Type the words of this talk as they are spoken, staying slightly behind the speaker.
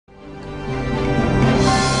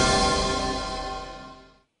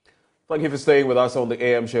Thank you for staying with us on the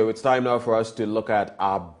AM show. It's time now for us to look at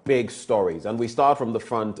our big stories. And we start from the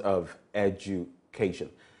front of education.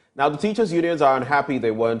 Now, the teachers' unions are unhappy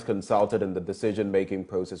they weren't consulted in the decision-making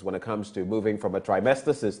process when it comes to moving from a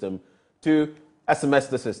trimester system to a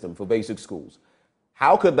semester system for basic schools.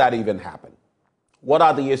 How could that even happen? What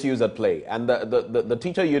are the issues at play? And the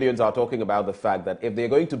teacher unions are talking about the fact that if they're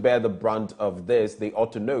going to bear the brunt of this, they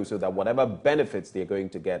ought to know so that whatever benefits they're going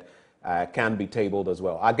to get can be tabled as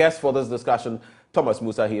well. Our guest for this discussion, Thomas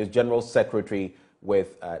Musa, he is General Secretary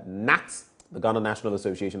with NATS, the Ghana National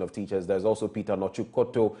Association of Teachers. There's also Peter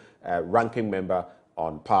Nochu-Kotto, Ranking Member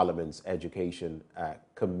on Parliament's Education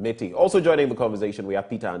Committee. Also joining the conversation, we have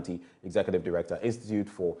Peter Anti, Executive Director, Institute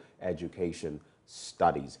for Education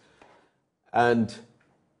Studies. And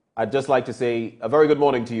I'd just like to say a very good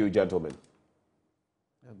morning to you, gentlemen.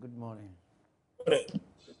 Good morning.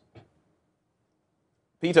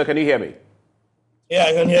 Peter, can you hear me? Yeah,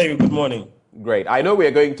 I can hear you. Good morning. Great. I know we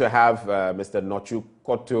are going to have Mr.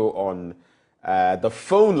 Nochu-Kotto on the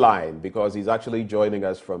phone line because he's actually joining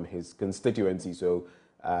us from his constituency. So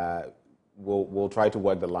we'll try to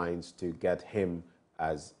work the lines to get him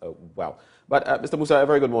as well. But Mr. Musa, a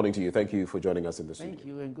very good morning to you. Thank you for joining us in the studio. Thank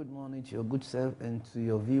you, and good morning to your good self and to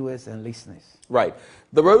your viewers and listeners. Right.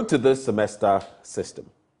 The road to this semester system.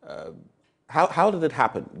 How did it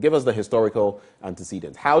happen? Give us the historical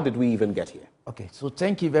antecedents. How did we even get here? Okay, so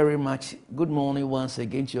thank you very much. Good morning once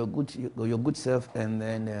again to your good self and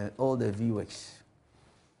then all the viewers.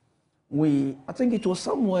 I think it was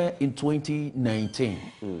somewhere in 2019,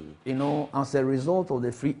 you know, as a result of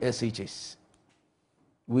the free SHS,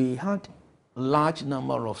 we had a large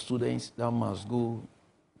number of students that must go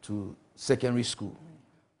to secondary school.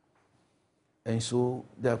 And so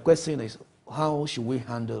the question is, how should we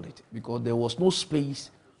handle it? Because there was no space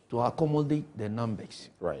to accommodate the numbers.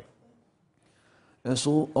 Right. And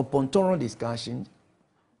so upon thorough discussion,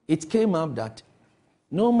 it came up that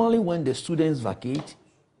normally when the students vacate,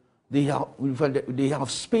 they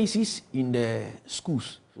have spaces in the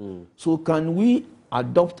schools. So can we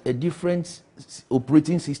adopt a different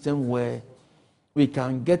operating system where we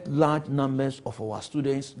can get large numbers of our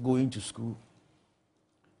students going to school?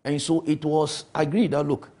 And so it was agreed that,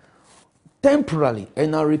 look, temporarily,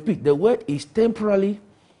 and I repeat, the word is temporarily,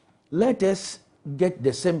 let us get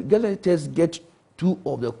two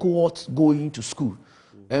of the cohorts going to school.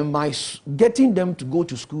 And by getting them to go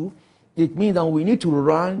to school, it means that we need to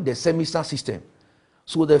run the semester system.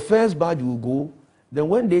 So the first batch will go, then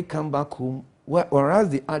when they come back home, whereas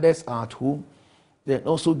the others are at home, they're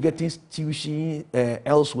also getting tuition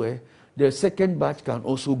elsewhere, the second batch can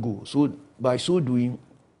also go. So by so doing,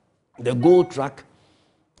 the gold track,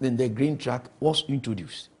 then the green track was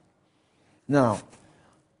introduced. Now,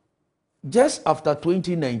 just after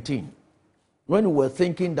 2019, when we were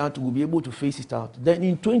thinking that we'll be able to face it out, then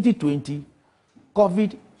in 2020,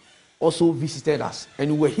 COVID also visited us,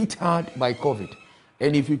 and we were hit hard by COVID.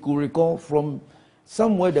 And if you could recall, from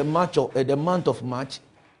somewhere the month of March,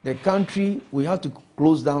 the country, we had to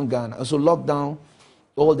close down Ghana, also lock down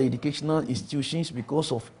all the educational institutions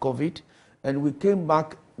because of COVID, and we came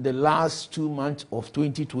back the last 2 months of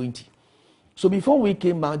 2020. So before we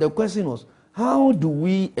came back, the question was, how do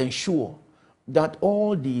we ensure that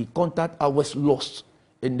all the contact hours lost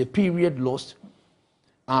and the period lost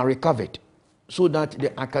are recovered so that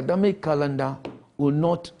the academic calendar will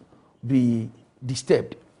not be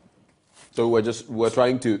disturbed? So we're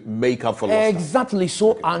trying to make up for lost time. Exactly.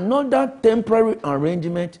 So another temporary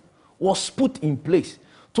arrangement was put in place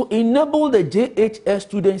to enable the JHS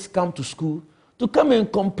students come to school to come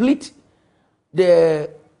and complete the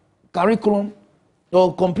curriculum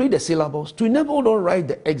or complete the syllabus to enable them to write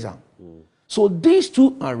the exam. So these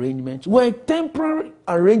two arrangements were temporary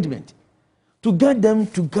arrangements to get them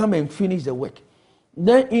to come and finish the work.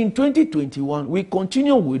 Then in 2021, we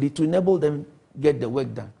continue with it to enable them get the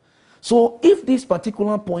work done. So if this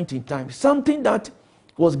particular point in time, something that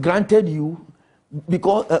was granted you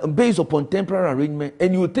because based upon temporary arrangement,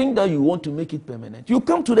 and you think that you want to make it permanent, you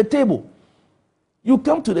come to the table. You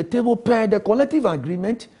come to the table per the collective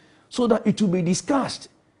agreement so that it will be discussed,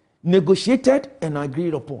 negotiated, and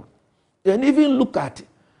agreed upon. And even look at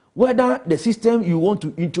whether the system you want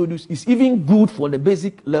to introduce is even good for the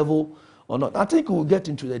basic level or not. I think we'll get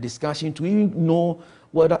into the discussion to even know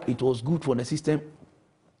whether it was good for the system,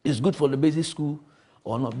 is good for the basic school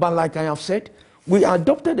or not. But like I have said, we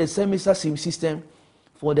adopted the semester system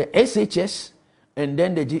for the SHS and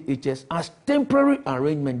then the GHS as temporary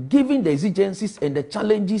arrangement, given the exigencies and the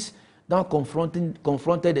challenges that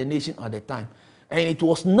confronted the nation at the time. And it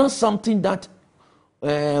was not something that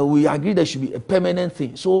we agreed there should be a permanent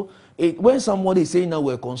thing. So when somebody is saying now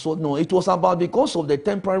we're consulting, no, it was about because of the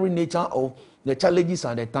temporary nature of the challenges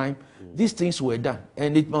at the time, these things were done,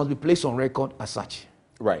 and it must be placed on record as such.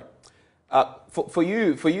 Right. For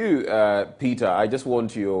you, Peter, I just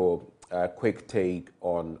want your quick take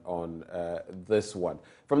on this one.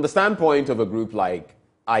 From the standpoint of a group like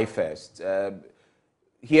iFirst,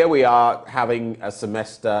 here we are having a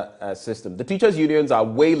semester system. The teachers' unions are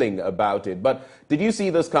wailing about it, but did you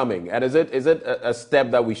see this coming? And is it a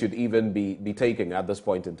step that we should even be taking at this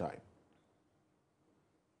point in time?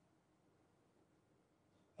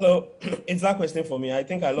 Hello, it's that question for me. I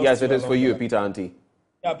think I lost. Yes, it is for you, Peter Anti.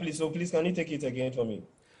 Yeah, please. So please, can you take it again for me?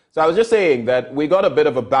 So I was just saying that we got a bit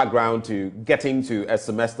of a background to getting to a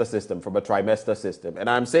semester system from a trimester system. And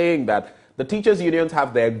I'm saying that the teachers' unions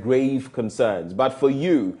have their grave concerns. But for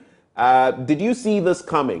you, did you see this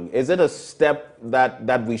coming? Is it a step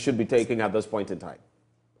that we should be taking at this point in time?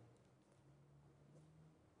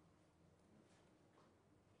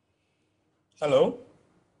 Hello?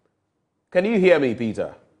 Can you hear me,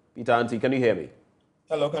 Peter? Peter Anti, can you hear me?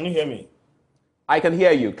 Hello, can you hear me? I can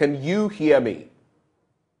hear you. Can you hear me?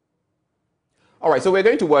 All right, so we're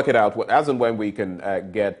going to work it out. As and when we can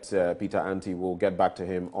get Peter Anti, we'll get back to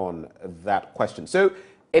him on that question. So,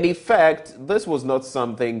 in effect, this was not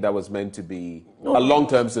something that was meant to be a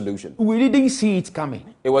long-term solution. We didn't see it coming.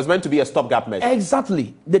 It was meant to be a stopgap measure.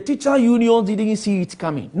 Exactly. The teacher unions didn't see it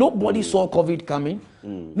coming. Nobody saw COVID coming.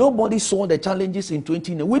 Nobody saw the challenges in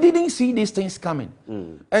 2019. We didn't see these things coming.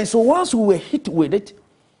 And so once we were hit with it,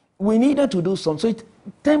 we needed to do something. So it's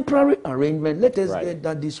temporary arrangement. Let us get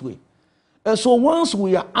that this way. And so once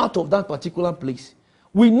we are out of that particular place,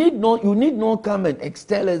 you need not come and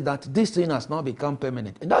tell us that this thing has now become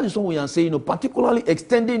permanent. And that is what we are saying, particularly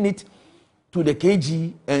extending it to the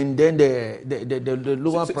KG and then the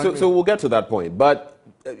lower primary. So we'll get to that point. But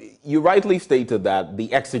you rightly stated that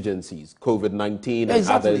the exigencies, COVID-19 and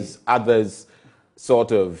others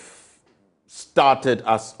sort of started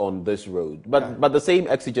us on this road. But the same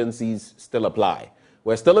exigencies still apply.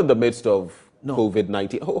 We're still in the midst of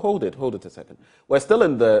COVID-19. Hold it a second. We're still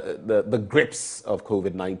in the grips of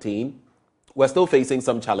COVID-19. We're still facing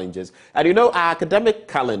some challenges. And our academic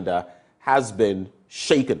calendar has been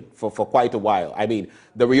shaken for quite a while. I mean,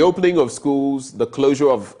 the reopening of schools, the closure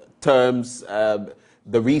of terms,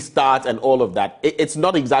 the restart and all of that, it's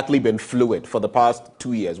not exactly been fluid for the past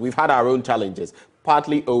 2 years. We've had our own challenges,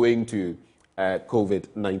 partly owing to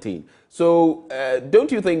COVID-19. So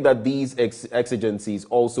don't you think that these exigencies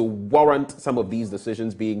also warrant some of these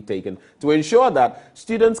decisions being taken to ensure that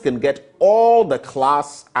students can get all the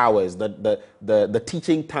class hours, the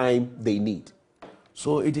teaching time they need?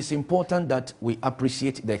 So it is important that we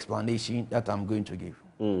appreciate the explanation that I'm going to give.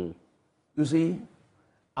 You see,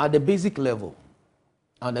 at the basic level,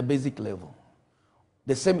 if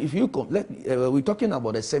you come, we're talking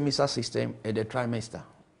about the semester system and the trimester.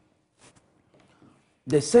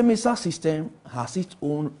 The semester system has its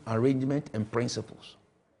own arrangement and principles.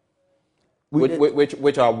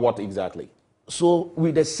 Which are what exactly? So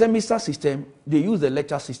with the semester system, they use the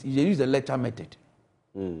lecture system. They use the lecture method.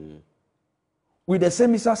 With the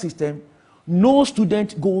semester system, no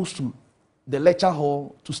student goes to the lecture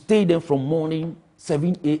hall to stay there from morning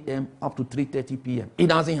 7 a.m. up to 3:30 p.m. It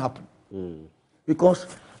doesn't happen because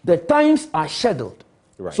the times are scheduled.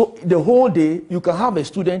 Right. So the whole day, you can have a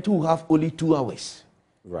student who have only 2 hours.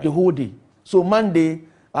 Right. The whole day. So Monday,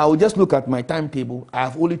 I will just look at my timetable. I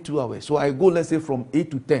have only 2 hours. So I go, let's say, from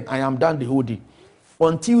 8 to 10. I am done the whole day.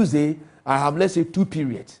 On Tuesday, I have, let's say, 2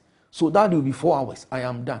 periods. So that will be 4 hours. I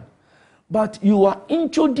am done. But you are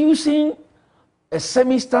introducing a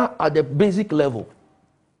semester at the basic level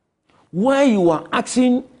where you are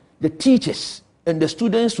asking the teachers and the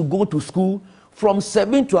students to go to school from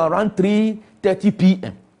 7 to around 3:30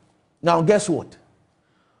 p.m. Now, guess what?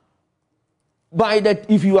 By that,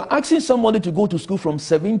 if you are asking somebody to go to school from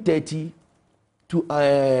 7:30 to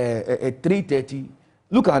 3:30,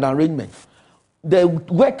 look at the arrangement. The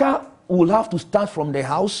worker will have to start from the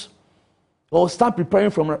house or start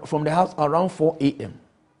preparing from the house around 4 a.m.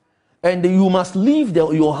 And you must leave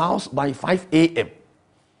your house by 5 a.m.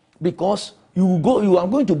 because you are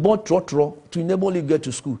going to board trotro to enable you to get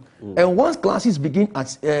to school. And once classes begin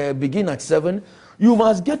at 7, you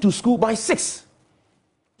must get to school by 6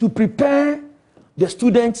 to prepare the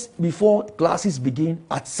students before classes begin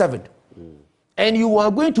at 7. And you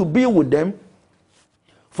are going to be with them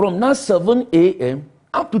from now 7 a.m.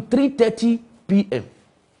 up to 3:30 p.m.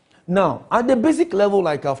 Now, at the basic level,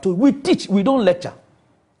 like I've told you, we teach, we don't lecture.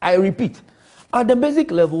 I repeat, at the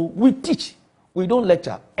basic level, we teach, we don't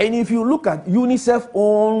lecture. And if you look at UNICEF's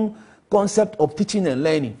own concept of teaching and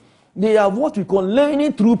learning. They have what we call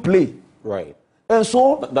learning through play. Right. And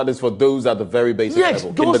so That is for those at the very basic yes,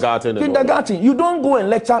 level, kindergarten. Kindergarten. You don't go and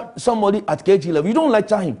lecture somebody at KG level. You don't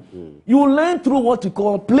lecture him. You learn through what we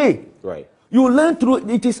call play. Right. You learn through,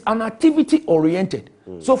 it is an activity oriented.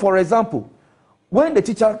 So for example, when the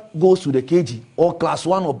teacher goes to the KG or class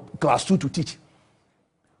 1 or class 2 to teach,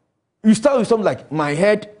 you start with something like my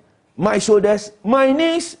head, my shoulders, my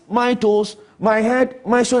knees, my toes, my head,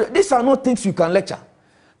 my shoulder. These are not things you can lecture.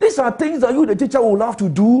 These are things that you, the teacher, will have to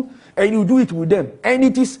do, and you do it with them. And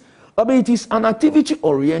it is an activity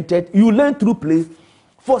oriented. You learn through play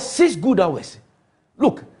for 6 good hours.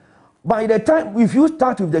 Look, by the time, if you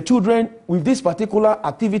start with the children with this particular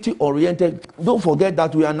activity oriented, don't forget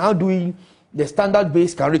that we are now doing the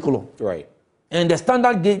standard-based curriculum. Right. And the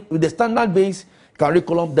standard-based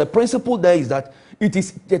curriculum, the principle there is that it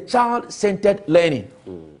is the child-centered learning.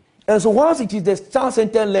 And so once it is the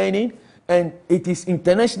child-centered learning, and it is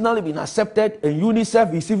internationally been accepted, and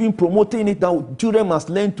UNICEF is even promoting it now, children must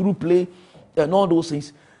learn through play and all those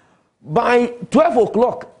things. By 12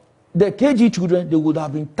 o'clock, the KG children, they would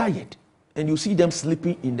have been tired, and you see them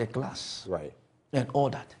sleeping in the class. Right. And all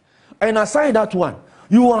that. And aside that one,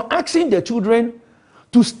 you are asking the children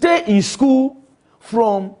to stay in school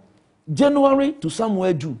from January to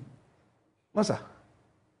somewhere June. Master,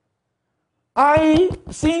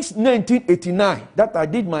 since 1989, that I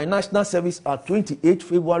did my national service at 28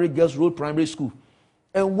 February Girls Road Primary School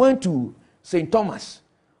and went to St. Thomas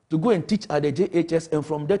to go and teach at the JHS, and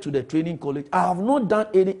from there to the training college. I have not done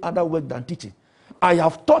any other work than teaching. I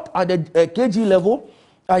have taught at the KG level,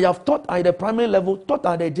 I have taught at the primary level, taught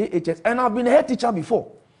at the JHS, and I've been a head teacher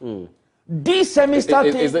before. This semester,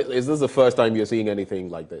 is this the first time you're seeing anything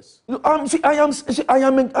like this? I'm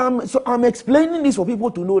explaining this for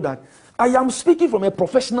people to know that I am speaking from a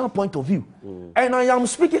professional point of view, and I am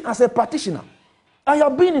speaking as a practitioner. I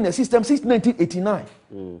have been in the system since 1989.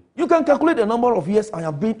 You can calculate the number of years I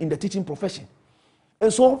have been in the teaching profession.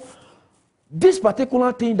 And so, this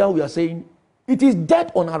particular thing that we are saying, it is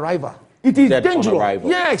dead on arrival. It is Dead dangerous. on arrival.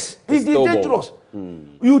 Yes, it is dangerous.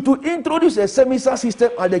 You to introduce a semester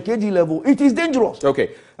system at the KG level, it is dangerous.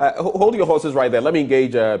 Okay, hold your horses right there. Let me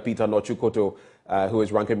engage Peter Nochukoto, who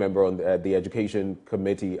is ranking member on the Education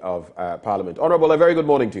Committee of Parliament. Honourable, a very good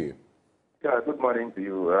morning to you. Yeah, good morning to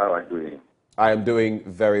you. How are you doing? I am doing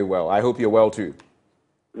very well. I hope you're well too.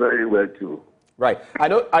 Very well too. Right. I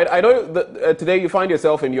know that today you find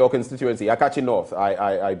yourself in your constituency, Akachi North,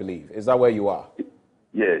 I believe. Is that where you are?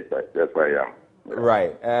 Yes, that's where I am.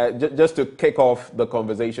 Right. Just to kick off the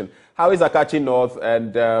conversation, how is Akachi North,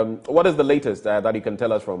 and what is the latest that you can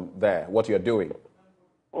tell us from there, what you're doing?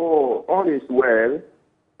 Oh, all is well,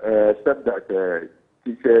 except that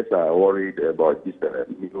teachers are worried about this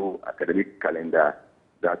new academic calendar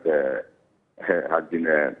that has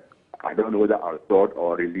been, I don't know whether outsourced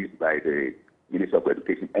or released by the Ministry of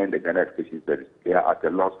Education and the Ghana Education Service. They are at a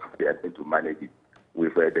loss how they are going to manage it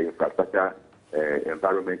with the infrastructure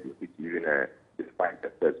environment in which even despite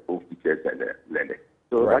themselves, both teachers and learners.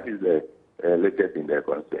 So right. That is the latest in their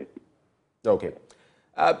constituency. Okay.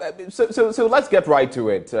 So let's get right to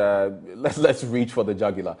it. Let's reach for the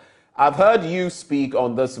jugular. I've heard you speak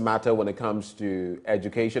on this matter when it comes to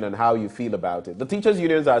education and how you feel about it. The teachers'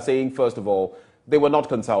 unions are saying, first of all, they were not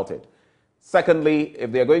consulted. Secondly,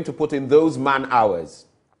 if they're going to put in those man hours,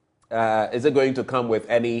 is it going to come with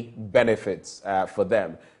any benefits for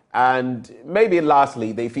them? And maybe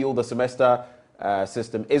lastly, they feel the semester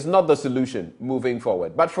system is not the solution moving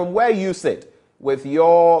forward. But from where you sit, with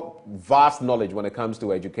your vast knowledge when it comes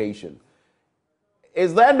to education,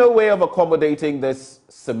 is there no way of accommodating this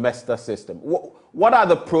semester system? What are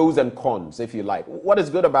the pros and cons, if you like? What is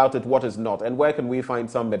good about it, what is not? And where can we find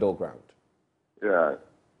some middle ground? Yeah,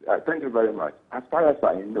 thank you very much. As far as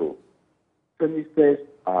I know, semesters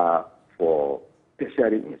are for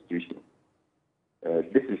tertiary institutions.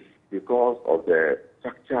 This is because of the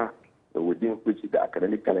structure within which the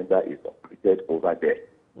academic calendar is operated over there.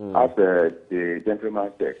 As the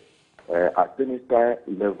gentleman said, at semester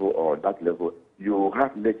level or that level, you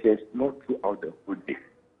have lectures not throughout the whole day.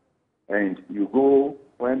 And you go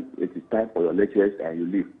when it is time for your lectures and you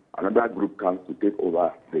leave. Another group comes to take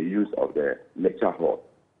over the use of the lecture hall.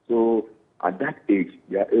 So at that age,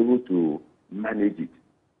 you are able to manage it.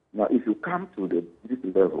 Now, if you come to this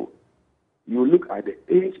level, you look at the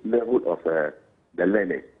age level of the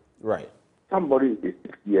learners. Right. Somebody is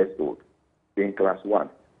 6 years old in class 1,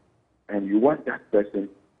 and you want that person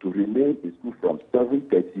to remain in school from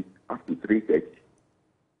 7:30 up to 3:30.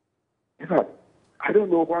 In fact, I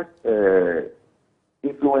don't know what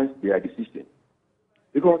influenced their decision.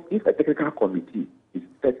 Because if a technical committee is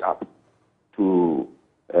set up to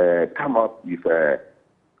come up with an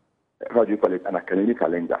academic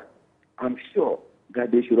calendar. I'm sure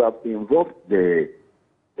that they should have involved the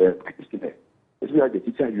practitioners, especially the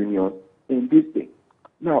teacher union, in this thing.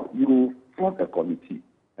 Now, you form a committee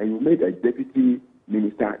and you made a deputy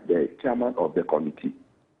minister the chairman of the committee,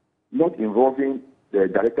 not involving the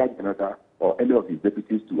director general or any of his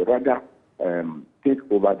deputies to rather take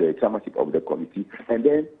over the chairmanship of the committee and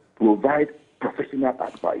then provide professional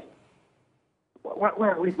advice.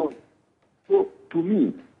 Where are we going? So, to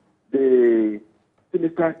me, the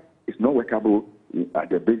semester is not workable at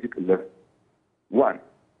the basic level. One,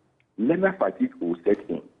 learner fatigue will set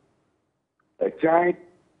in. A child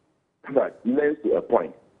that learns to a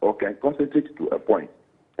point or can concentrate to a point,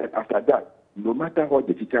 and after that, no matter what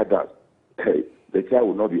the teacher does, the child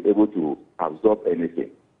will not be able to absorb anything.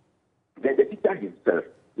 Then the teacher himself,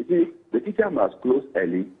 you see, the teacher must close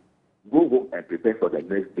early, go home and prepare for the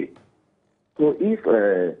next day. So if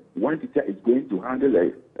one teacher is going to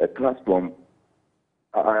handle a class from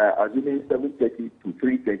assuming 7:30 to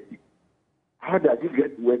 3:30, how does he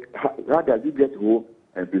get work? How does he get home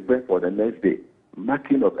and prepare for the next day?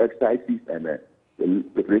 Marking of exercises and the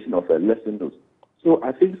preparation of lesson notes. So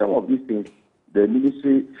I think some of these things the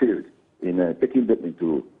ministry failed in taking them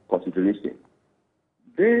into consideration.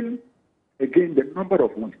 Then again, the number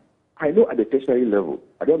of weeks. I know at the tertiary level,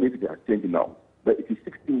 I don't know if it has changed now, but it is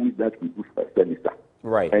 16 weeks that we do for a semester.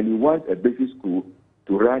 Right. And you want a basic school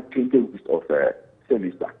to run 20 weeks of a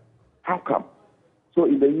semester. How come? So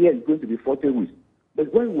in the year, it's going to be 40 weeks.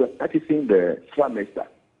 But when we were practicing the semester,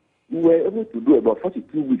 we were able to do about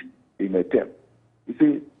 42 weeks in a term. You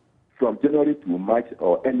see, from January to March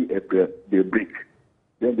or early April, they break.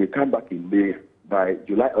 Then they come back in May. By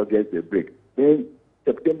July, August, they break. Then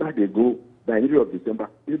September, they go. By the middle of December,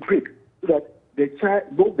 they break. So that the child,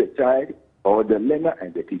 both the child or the learner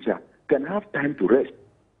and the teacher can have time to rest.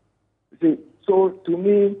 You see, so to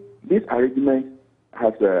me, this arrangement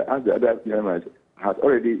has, as the other gentleman has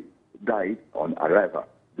already died on arrival.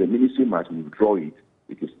 The ministry must withdraw it.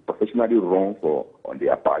 It is professionally wrong on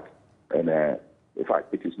their part. And in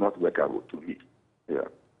fact, it is not workable to me. Yeah.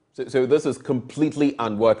 So this is completely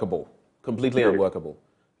unworkable. Completely unworkable.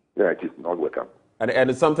 Yeah, it is not workable.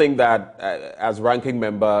 And it's something that, as ranking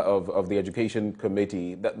member of the Education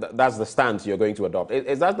Committee, that's the stance you're going to adopt.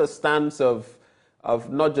 Is that the stance of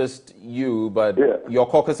not just you, but your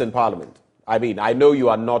caucus in Parliament? I mean, I know you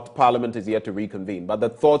are not, Parliament is yet to reconvene, but the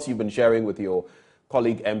thoughts you've been sharing with your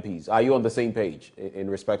colleague MPs, are you on the same page in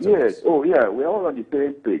respect to this? Yes, oh yeah, we're all on the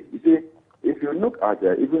same page. You see, if you look at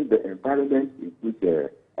even the environment in which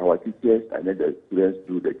our teachers and then the students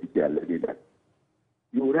do the teaching and learning, that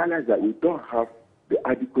you will realize that we don't have the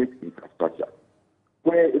adequate infrastructure.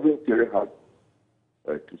 Where even children have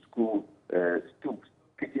to school stools,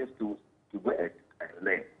 kitchen stools to go and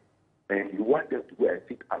learn. And you want them to go and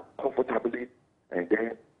sit comfortably and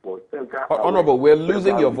then for several hours. Honorable, we're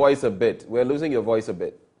losing your voice a bit. We're losing your voice a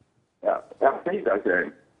bit. Yeah, I'm saying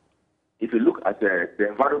that if you look at the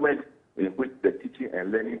environment in which the teaching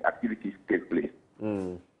and learning activities take place,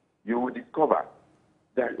 you will discover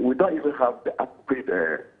that we don't even have the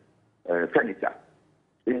adequate furniture.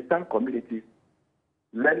 In some communities,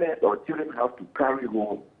 learners or children have to carry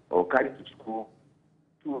home or carry to school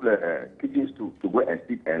to the kitchens to go and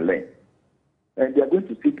sit and learn. And they are going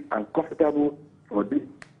to sit uncomfortable for these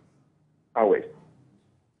hours.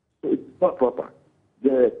 So it's not proper.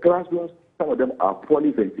 The classrooms, some of them are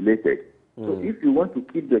poorly ventilated. So if you want to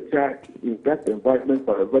keep the child in that environment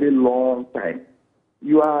for a very long time,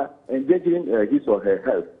 you are endangering his or her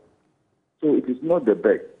health. So it is not the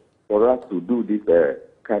best for us to do this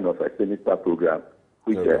kind of a semester program,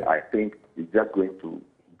 which I think is just going to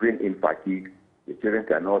bring in fatigue. The children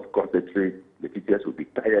cannot concentrate. The teachers will be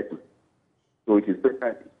tired. So it is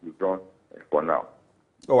better to withdraw for now.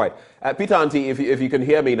 All right. Peter Anti, if you can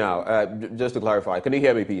hear me now, just to clarify, can you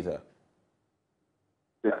hear me, Peter?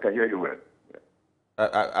 Yeah, I can hear you well.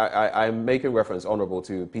 Yeah. I'm making reference, Honorable,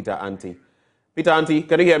 to Peter Anti. Peter Anti,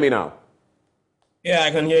 can you hear me now? Yeah,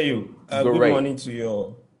 I can hear you. Good morning to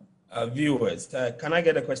your viewers. Can I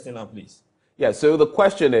get a question now, please? Yeah, so the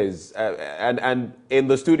question is, and in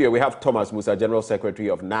the studio we have Thomas Musa, General Secretary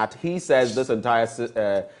of NAT. He says this entire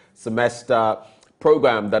semester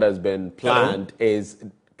program that has been planned is...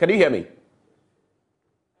 Can you hear me?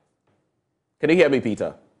 Can you hear me,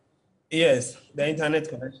 Peter? Yes, the internet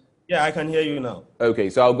connection. Yeah, I can hear you now. Okay,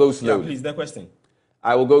 so I'll go slowly. Yeah, please, the question.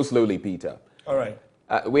 I will go slowly, Peter. All right.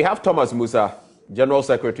 We have Thomas Musa, General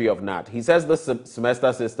Secretary of NAT. He says the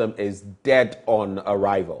semester system is dead on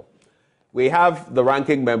arrival. We have the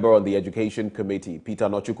ranking member on the Education Committee, Peter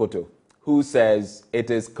Nochukoto, who says it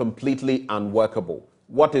is completely unworkable.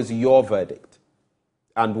 What is your verdict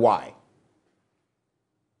and why?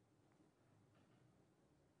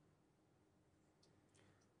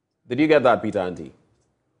 Did you get that, Peter Anti?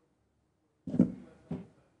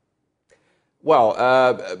 Well,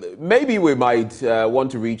 maybe we might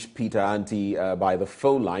want to reach Peter Anti by the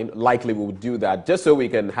phone line. Likely we would do that just so we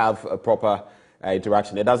can have a proper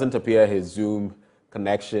interaction. It doesn't appear his Zoom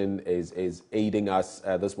connection is aiding us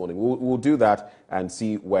this morning. We'll do that and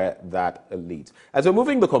see where that leads. As we're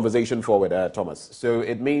moving the conversation forward, Thomas, so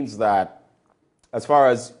it means that as far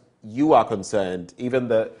as you are concerned, even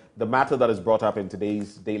the matter that is brought up in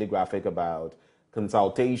today's Daily Graphic about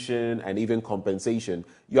consultation and even compensation,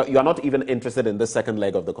 you're not even interested in the second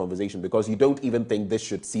leg of the conversation because you don't even think this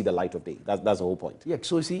should see the light of day. That's the whole point. Yeah,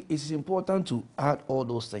 so you see, it's important to add all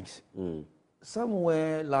those things.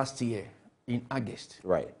 Somewhere last year, in August,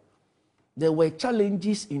 right, there were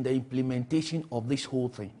challenges in the implementation of this whole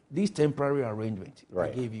thing, this temporary arrangement.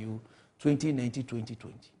 Right. I gave you 2019,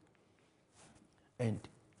 2020. And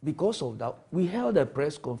because of that, we held a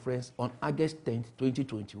press conference on August 10th,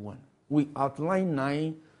 2021. We outlined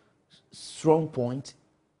 9 strong points,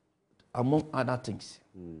 among other things.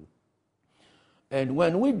 And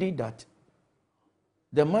when we did that,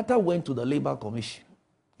 the matter went to the Labour Commission.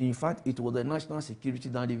 In fact, it was the National Security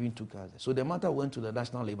that even took us. So the matter went to the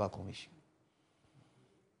National Labour Commission.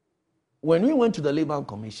 When we went to the Labour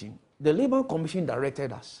Commission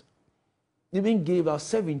directed us, even gave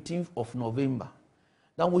us 17th of November,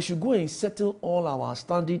 that we should go and settle all our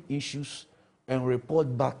standing issues and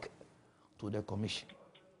report back to the commission.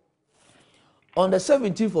 On the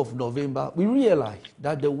 17th of November, we realized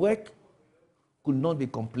that the work could not be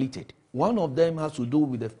completed. One of them has to do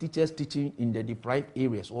with the teachers teaching in the deprived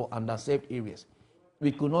areas or underserved areas.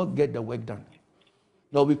 We could not get the work done.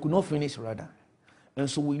 No, we could not finish rather. And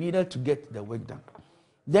so we needed to get the work done.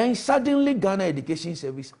 Then suddenly Ghana Education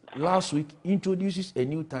Service last week introduces a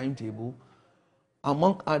new timetable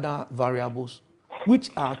among other variables which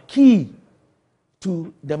are key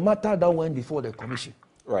to the matter that went before the commission.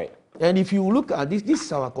 right. And if you look at this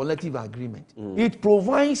is our collective agreement. It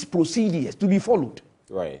provides procedures to be followed.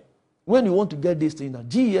 Right. When you want to get this thing done,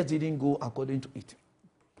 GES didn't go according to it.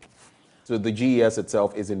 So the GES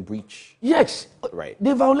itself is in breach. Yes, Right.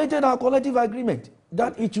 they violated our collective agreement.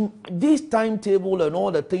 That this timetable and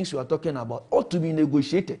all the things you are talking about ought to be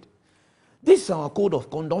negotiated. This is our code of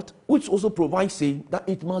conduct, which also provides saying that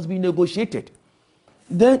it must be negotiated.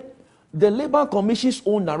 Then the Labour Commission's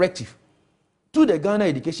own directive to the Ghana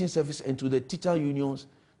Education Service and to the teacher unions,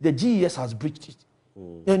 the GES has breached it.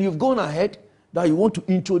 And you've gone ahead that you want to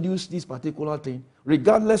introduce this particular thing,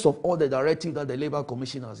 regardless of all the directive that the Labour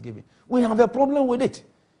Commission has given. We have a problem with it.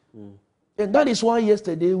 And that is why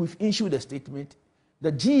yesterday we've issued a statement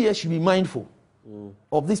that GES should be mindful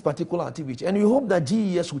of this particular activity. And we hope that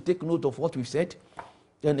GES will take note of what we've said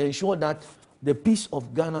and ensure that the peace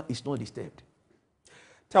of Ghana is not disturbed.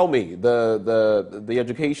 Tell me, the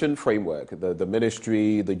education framework, the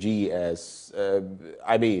ministry, the GES,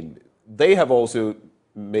 I mean, they have also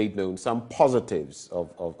made known some positives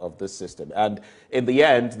of this system. And in the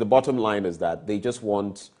end, the bottom line is that they just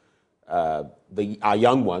want our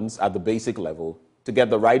young ones at the basic level to get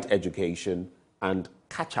the right education and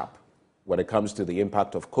catch up when it comes to the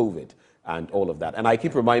impact of COVID and all of that. And I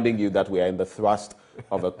keep reminding you that we are in the thrust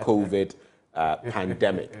of a COVID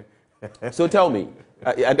pandemic. So tell me,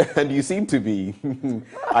 and you seem to be,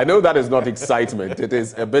 I know that is not excitement, it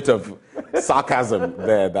is a bit of sarcasm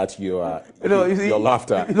there that you are, your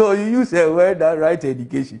laughter. You use a word that right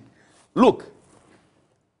education. Look,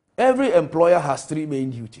 every employer has 3 main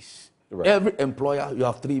duties. Right. Every employer, you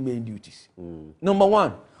have 3 main duties. Number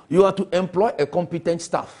 1, you are to employ a competent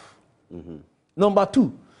staff. Number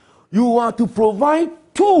 2, you are to provide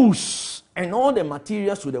tools and all the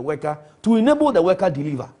materials to the worker to enable the worker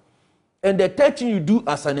deliver. And the third thing you do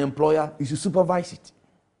as an employer is to supervise it.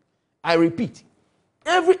 I repeat,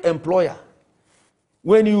 every employer,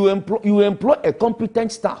 when you employ a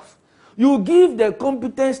competent staff, you give the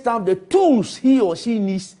competent staff the tools he or she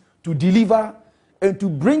needs to deliver and to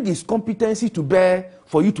bring his competency to bear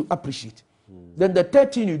for you to appreciate. Then the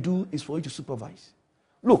third thing you do is for you to supervise.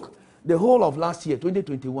 Look, the whole of last year,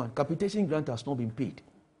 2021, capitation grant has not been paid.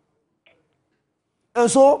 And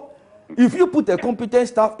so, if you put a competent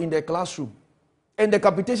staff in the classroom and the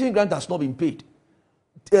capitation grant has not been paid,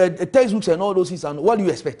 textbooks and all those things, and what do you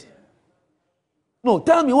expect? No,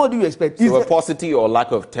 tell me, what do you expect? So a paucity or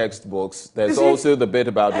lack of textbooks. There's also the bit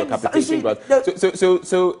about your capitation grant.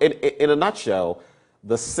 So in a nutshell,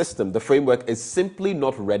 the system, the framework is simply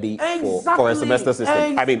not ready for a semester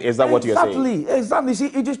system. I mean, is that what you're saying? Exactly. See,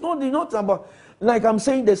 it is not about, like I'm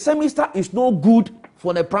saying, the semester is no good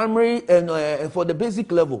for the primary and for the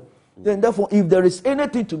basic level. Then therefore, if there is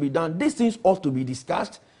anything to be done, these things ought to be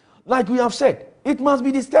discussed. Like we have said, it must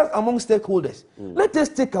be discussed among stakeholders. Let us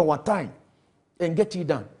take our time and get it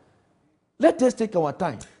done. Let us take our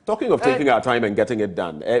time. Talking of taking our time and getting it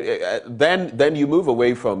done, then you move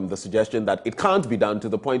away from the suggestion that it can't be done to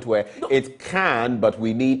the point where it can, but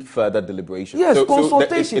we need further deliberation. Yes,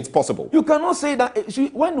 consultation. It's possible. You cannot say that.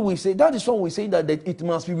 When we say that is when we say that it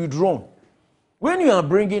must be withdrawn. When you are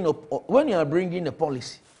bringing a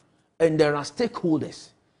policy, and there are stakeholders,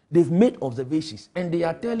 they've made observations, and they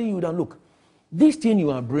are telling you that look, this thing you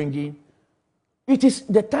are bringing, it is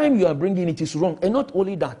the time you are bringing it is wrong, and not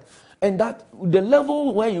only that. And that the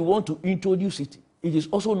level where you want to introduce it, it is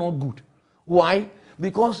also not good. Why?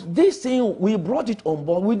 Because this thing, we brought it on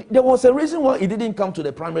board. There was a reason why it didn't come to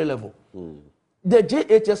the primary level. The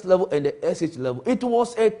JHS level and the SH level, it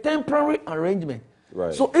was a temporary arrangement.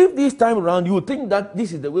 Right. So if this time around you think that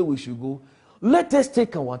this is the way we should go, let us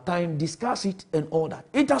take our time, discuss it and all that.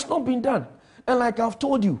 It has not been done. And like I've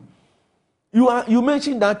told you, you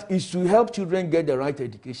mentioned that it's to help children get the right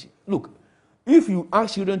education. Look, if you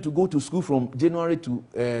ask children to go to school from January to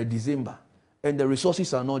December and the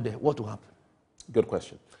resources are not there, what will happen? Good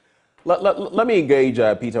question. Let me engage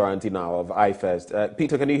Peter Anti now of iFirst.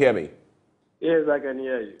 Peter, can you hear me? Yes, I can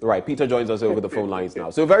hear you. Right, Peter joins us over the phone lines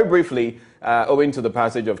now. So very briefly, owing to the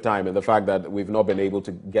passage of time and the fact that we've not been able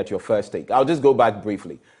to get your first take, I'll just go back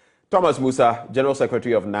briefly. Thomas Musa, General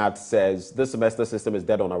Secretary of NAT, says this semester system is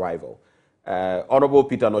dead on arrival. Honorable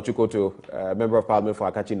Peter Nochukoto, Member of Parliament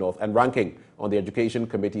for Akachi North and ranking on the Education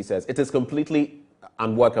Committee, says it is completely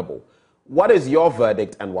unworkable. What is your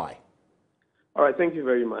verdict and why? All right, thank you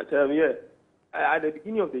very much. At the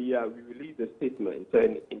beginning of the year, we released a statement,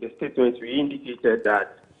 and in the statement, we indicated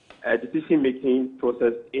that decision-making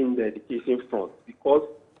process in the education front, because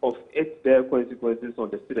of their consequences on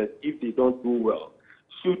the students if they don't do well,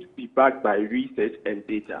 should be backed by research and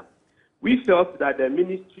data. We felt that the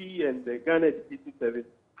ministry and the Ghana Education Service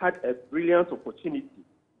had a brilliant opportunity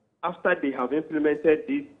after they have implemented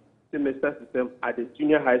this semester system at the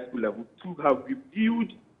junior high school level to have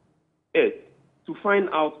reviewed it to find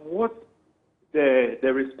out what the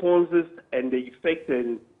responses and the effect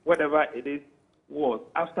and whatever it is was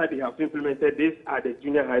after they have implemented this at the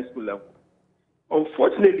junior high school level.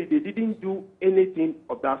 Unfortunately, they didn't do anything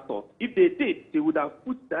of that sort. If they did, they would have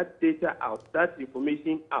put that data out, that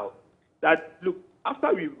information out. That, look,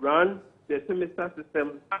 after we ran the semester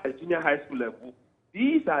system at the junior high school level,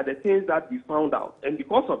 these are the things that we found out. And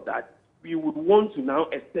because of that, we would want to now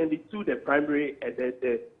extend it to the primary and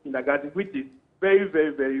the kindergarten, which is very,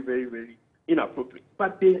 very, very, very, very inappropriate.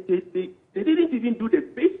 But they didn't even do the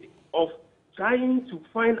basics of trying to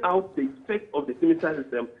find out the effect of the semester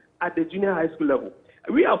system at the junior high school level.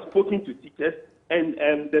 We have spoken to teachers, and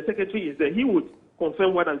the secretary is there. He would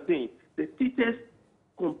confirm what I'm saying. The teachers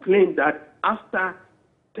complained that after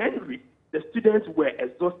 10 weeks, the students were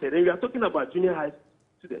exhausted. And we are talking about junior high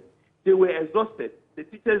students. They were exhausted. The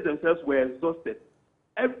teachers themselves were exhausted.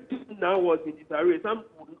 Everything now was in disarray. Some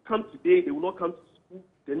would come today, they will not come to school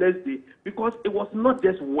the next day because it was not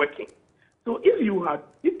just working. So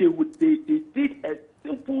if they did a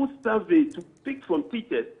simple survey to pick from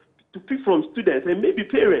teachers, to pick from students and maybe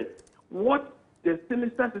parents what the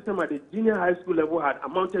semester system at the junior high school level had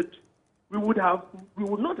amounted to, we would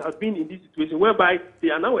not have been in this situation whereby they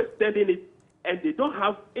are now extending it and they don't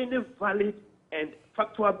have any valid and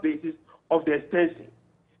factual basis of the extension.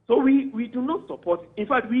 So we do not support it. In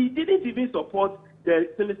fact, we didn't even support the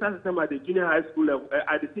semester system at the junior high school level,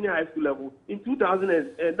 at the senior high school level in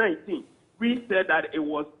 2019. We said that it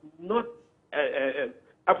was not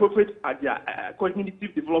appropriate at the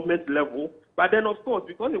cognitive development level. But then, of course,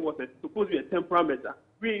 because it was supposed to be a temporary measure,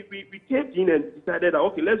 we came in and decided that,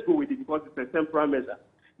 okay, let's go with it because it's a temporary measure.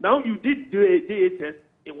 Now you did JHS,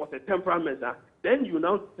 it was a temporary measure. Then you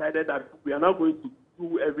now decided that we are now going to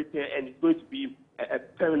do everything and it's going to be a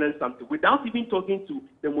permanent something without even talking to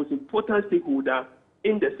the most important stakeholder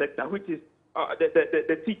in the sector, which is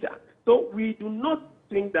the teacher. So we do not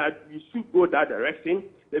think that we should go that direction.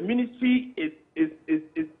 The ministry is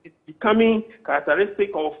becoming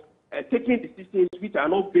characteristic of taking decisions which are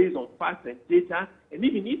not based on facts and data, and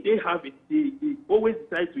even if they have it, they always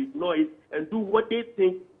decide to ignore it and do what they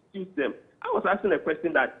think suits them. I was asking a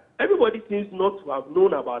question that everybody seems not to have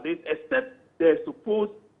known about this, except the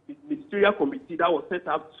supposed ministerial committee that was set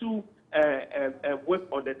up to work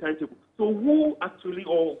on the timetable. So whom actually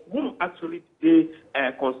they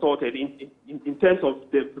consulted in terms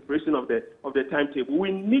of the preparation of the timetable?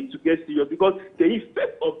 We need to get serious, because the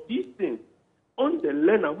effect of these things on the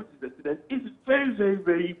learner, which is the student, is very, very,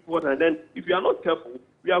 very important. And if we are not careful,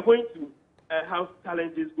 we are going to have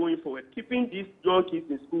challenges going forward. Keeping these young kids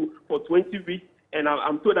in school for 20 weeks, and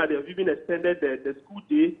I'm told that they've even extended the school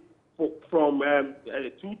day from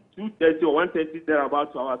 2:30 or 1:30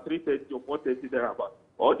 thereabout to our 3:30 or 4:30 thereabout.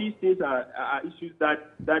 All these things are issues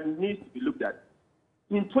that needs to be looked at.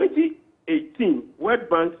 In 2018, World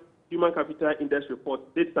Bank Human Capital Index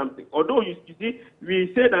report did something. Although you see,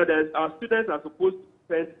 we say that our students are supposed to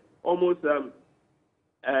spend almost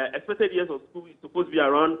expected years of school is supposed to be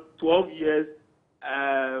around 12 years.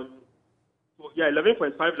 11.5,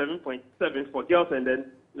 11.7 for girls, and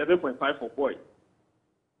then 11.5 for boys.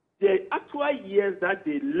 The actual years that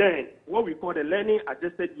they learn, what we call the learning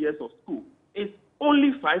adjusted years of school, is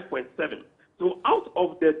only 5.7. So out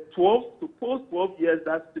of the 12 to post-12 years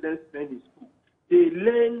that students spend in school, they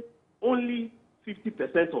learn only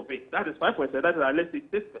 50% of it. That is 5.7. That is, let's say,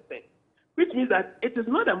 6%. Which means that it is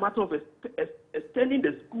not a matter of extending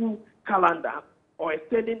the school calendar or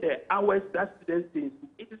extending the hours that students stay in school.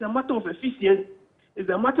 It is a matter of efficiency. It's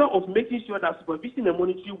a matter of making sure that supervision and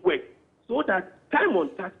monitoring work so that time on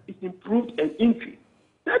task is improved and increased.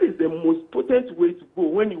 That is the most potent way to go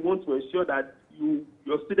when you want to ensure that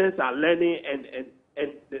your students are learning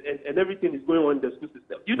and everything is going on in the school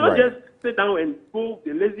system. You don't just sit down and go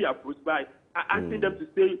the lazy approach by asking them to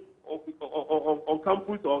stay on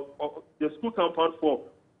campus or the school compound for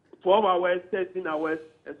 12 hours, 13 hours,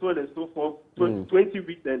 and so on and so forth, 20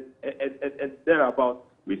 weeks and thereabout.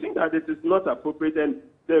 We think that it is not appropriate, and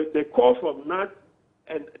the call from NAT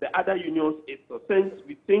and the other unions is sustained.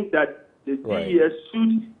 We think that the DES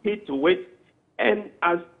should hit to it and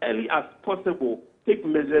as early as possible take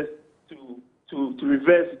measures to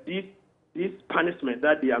reverse this punishment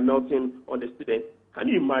that they are melting on the students. Can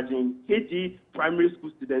you imagine KG primary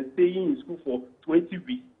school students staying in school for 20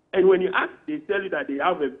 weeks, and when you ask, they tell you that they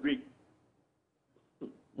have a break?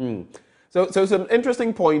 So some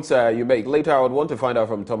interesting points you make. Later, I would want to find out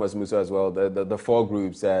from Thomas Musa as well, the four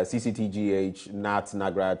groups, CCTGH, NAT,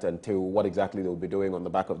 NAGRAT, and TIL, what exactly they'll be doing on the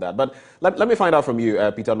back of that. But let me find out from you,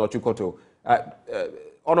 Peter Nochukoto.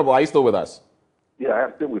 Honorable, are you still with us? Yeah, I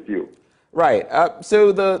am still with you. Right.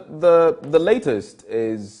 So the latest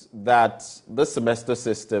is that the semester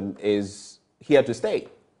system is here to stay.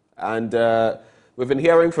 And we've been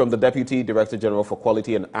hearing from the Deputy Director General for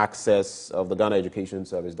Quality and Access of the Ghana Education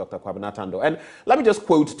Service, Dr. Kwabena Tando. And let me just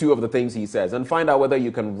quote two of the things he says and find out whether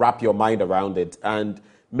you can wrap your mind around it and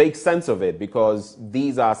make sense of it, because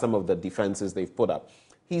these are some of the defenses they've put up.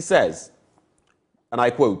 He says, and I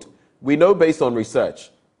quote, "We know based on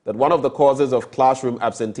research that one of the causes of classroom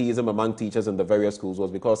absenteeism among teachers in the various schools was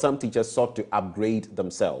because some teachers sought to upgrade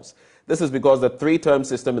themselves. This is because the three-term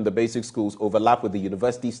system in the basic schools overlap with the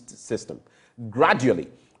university system. Gradually,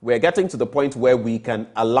 we're getting to the point where we can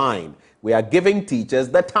align. We are giving teachers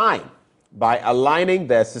the time by aligning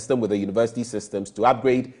their system with the university systems to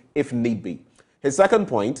upgrade if need be." His second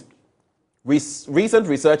point, recent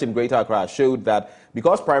research in Greater Accra showed that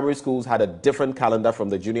because primary schools had a different calendar from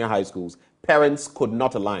the junior high schools, parents could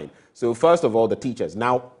not align. So first of all, the teachers,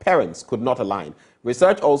 now parents could not align.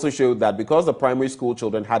 Research also showed that because the primary school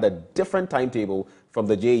children had a different timetable from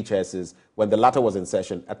the JHSs when the latter was in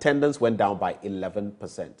session, attendance went down by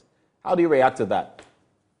 11%. How do you react to that?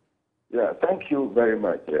 Yeah, thank you very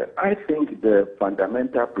much. I think the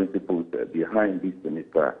fundamental principles behind this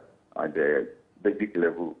semester at the basic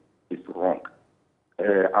level is wrong.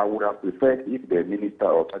 I would have preferred if the minister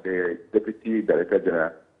or the Deputy Director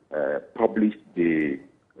General published the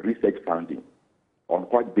research finding on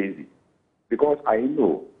what basis. Because I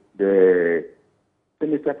know the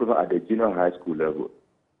semester program at the junior high school level,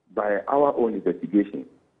 by our own investigation,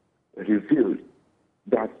 revealed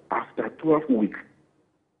that after 12 weeks,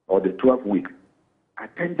 or the 12 weeks,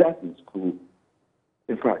 attendance in school,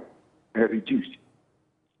 in fact, reduced.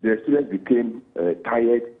 The students became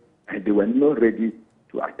tired and they were not ready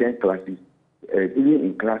to attend classes. Even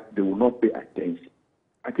in class, they will not pay attention.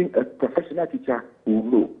 I think a professional teacher will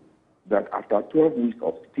know that after 12 weeks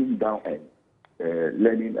of sitting down and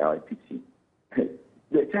learning and teaching,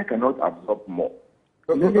 the child cannot absorb more.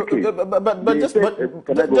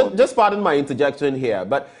 Just pardon my interjection here.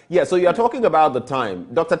 But yeah, so you're talking about the time.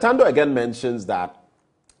 Dr. Tando again mentions that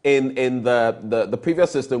in the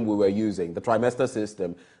previous system we were using, the trimester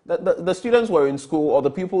system, the students were in school, or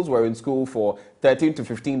the pupils were in school for 13 to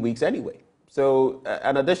 15 weeks anyway. So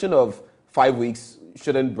an addition of 5 weeks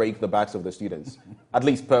shouldn't break the backs of the students, at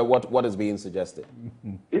least per what is being suggested.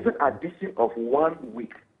 Even addition of 1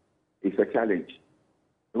 week is a challenge.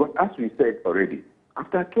 Because as we said already,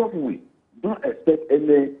 after 12 weeks, don't expect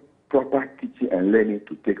any proper teaching and learning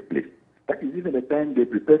to take place. That is even the time they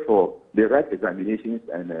prepare for the right examinations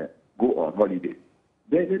and go on holiday.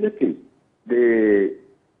 Then in the case, the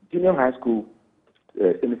junior high school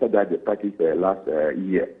semester that they practiced last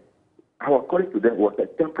year, our calling to them was a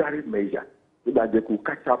temporary measure so that they could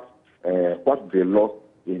catch up what they lost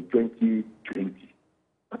in 2020.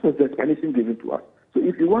 That was the explanation given to us. So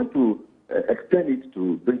if you want to extend it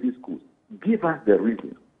to basic schools, give us the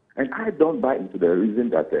reason. And I don't buy into the reason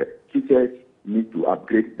that teachers need to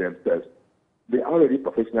upgrade themselves. They are already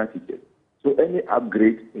professional teachers. So any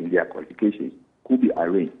upgrade in their qualifications could be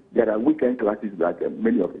arranged. There are weekend classes that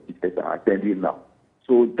many of the teachers are attending now.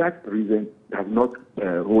 So that reason does not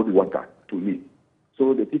hold water to me.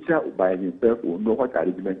 So the teacher by himself will know what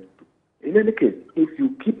arrangement to do. In any case, if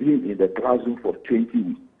you keep him in the classroom for 20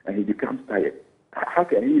 weeks and he becomes tired, how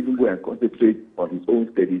can he even go and concentrate on his own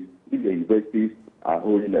studies if the universities are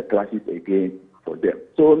holding the classes again for them?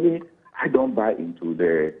 So me, I don't buy into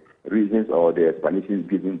the reasons or the explanations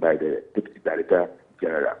given by the Deputy Director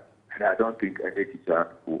General. And I don't think any teacher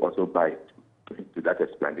will also buy into that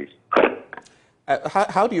explanation.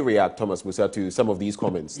 How do you react, Thomas Musa, to some of these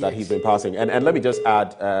comments that he's been passing? And let me just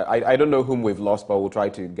add, I don't know whom we've lost, but we'll try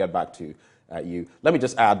to get back to you. Let me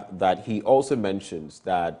just add that he also mentions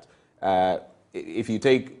that if you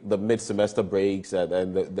take the mid-semester breaks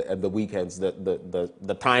and the weekends,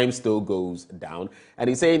 the time still goes down. And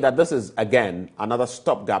he's saying that this is, again, another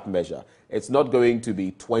stopgap measure. It's not going to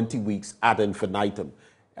be 20 weeks ad infinitum.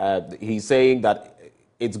 He's saying that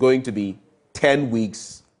it's going to be 10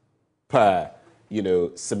 weeks per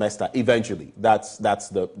semester eventually. That's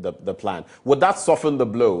the plan. Would that soften the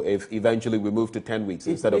blow if eventually we move to 10 weeks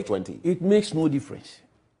instead of 20? It makes no difference.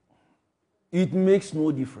 It makes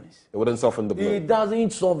no difference. It wouldn't soften the blow. It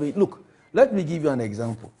doesn't solve it. Look, let me give you an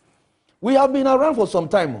example. We have been around for some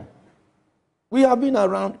time. We have been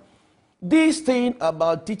around. This thing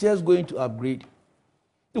about teachers going to upgrade.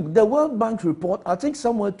 Look, the World Bank report, I think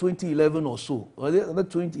somewhere 2011 or so, or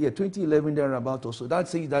 2011 thereabout or so, that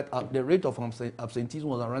says that the rate of absenteeism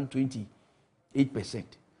was around 28%.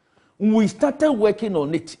 We started working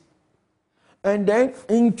on it. And then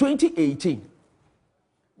in 2018,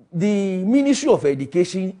 the Ministry of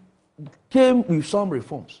Education came with some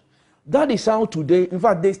reforms. That is how today, in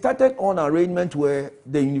fact, they started on arrangement where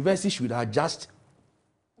the university should adjust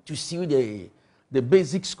to see the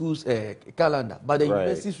basic schools calendar, but the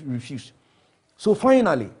universities refused. So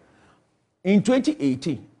finally, in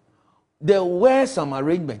 2018, there were some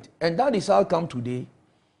arrangement, and that is how come today,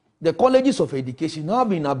 the colleges of education have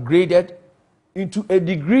been upgraded into a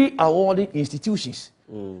degree awarding institutions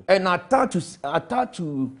and attached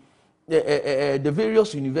to the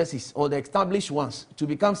various universities or the established ones to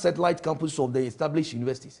become satellite campuses of the established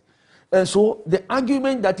universities. And so the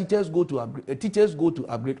argument that teachers go to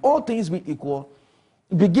upgrade, all things being equal,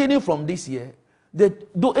 beginning from this year, that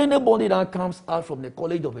anybody that comes out from the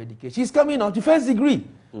College of Education is coming out to first degree.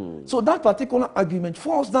 So that particular argument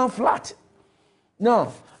falls down flat.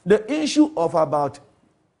 Now, the issue of about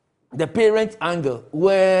the parent angle,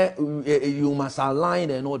 where you must align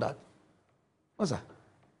and all that. What's that?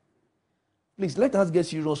 Please, let us get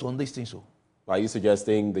serious on this thing. So, are you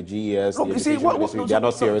suggesting the GES, look, the Education Ministry, they are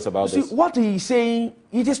not serious about this? See, what he is saying,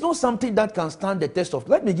 it is not something that can stand the test of.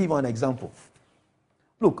 Let me give you an example.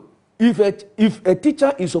 Look, if a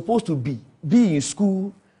teacher is supposed to be in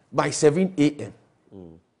school by 7 a.m.,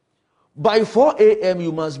 by 4 a.m.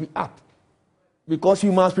 you must be up, because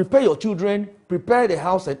you must prepare your children, prepare the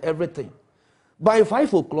house and everything. By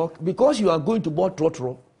 5 o'clock, because you are going to board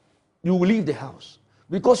trotro, you will leave the house,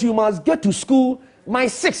 because you must get to school by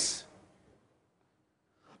 6.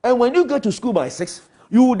 And when you get to school by 6,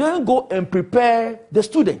 you will then go and prepare the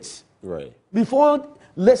students. Right. Before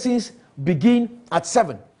lessons begin at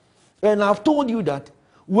 7. And I've told you that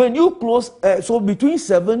when you close, so between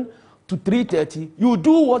 7 to 3:30, you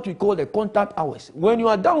do what we call the contact hours. When you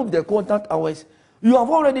are done with the contact hours, you have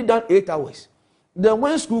already done 8 hours. Then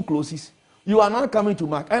when school closes, you are now coming to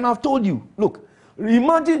mark. And I've told you, look,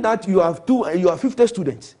 imagine that you have 50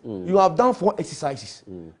 students. You have done 4 exercises.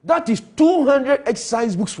 That is 200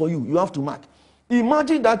 exercise books for you. You have to mark.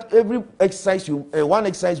 Imagine that every exercise, one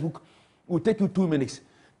exercise book will take you 2 minutes.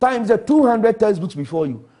 Times the 200 textbooks before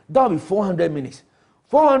you. That will be 400 minutes.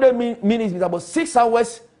 400 minutes is about 6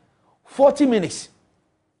 hours, 40 minutes.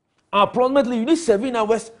 Approximately, you need 7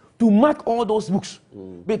 hours to mark all those books.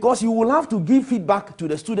 Because you will have to give feedback to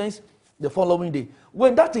the students the following day.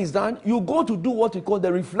 When that is done, you go to do what we call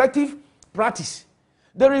the reflective practice.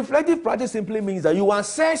 The reflective practice simply means that you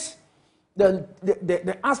assess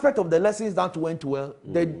the aspect of the lessons that went well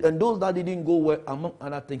and those that didn't go well, among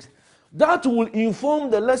other things. That will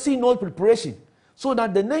inform the lesson note preparation so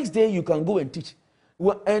that the next day you can go and teach.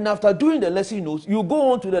 And after doing the lesson notes, you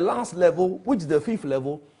go on to the last level, which is the 5th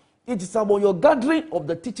level. It is about your gathering of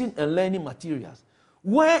the teaching and learning materials.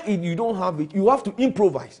 Where you don't have it, you have to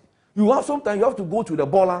improvise. Sometimes you have to go to the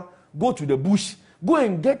baller, go to the bush, go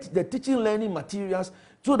and get the teaching learning materials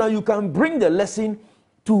so that you can bring the lesson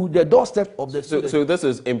to the doorstep of the student. So this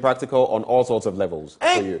is impractical on all sorts of levels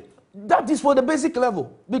for you? That is for the basic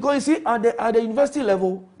level. Because you see, at the university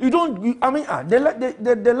level,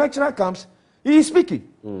 the lecturer comes, he is speaking.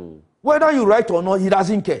 Whether you write or not, he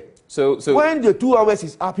doesn't care. So when the 2 hours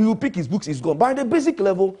is up, he will pick his books, he's gone. By the basic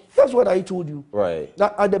level, that's what I told you. Right.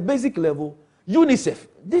 That at the basic level, UNICEF,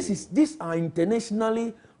 these are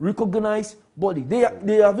internationally recognized body. They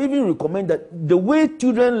have even recommended the way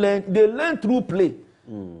children learn, they learn through play.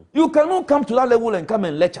 You cannot come to that level and come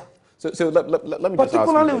and lecture. So let me just ask you,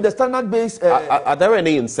 particularly with the standard-based... are there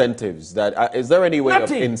any incentives? Is there any way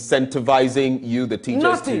nothing. of incentivizing you, the teachers,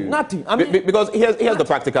 Nothing. Because here's the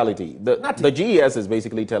practicality. The GES is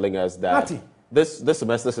basically telling us that this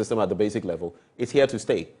semester system at the basic level is here to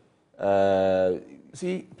stay.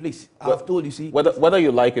 See, please, I've told you, see... Whether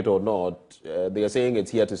you like it or not, they are saying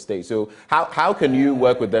it's here to stay. So how can you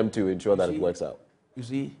work with them to ensure that it works out? You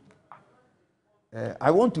see, I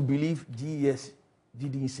want to believe GES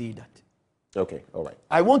didn't say that. Okay, all right.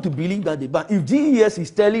 I want to believe that, but if GES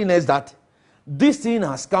is telling us that this thing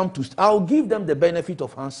has come to, I'll give them the benefit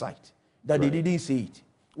of hindsight that they didn't say it.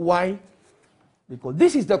 Why? Because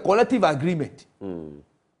this is the collective agreement.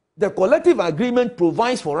 The collective agreement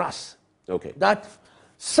provides for us that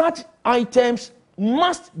such items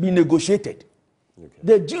must be negotiated.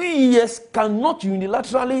 The GES cannot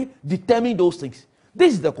unilaterally determine those things.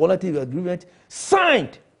 This is the collective agreement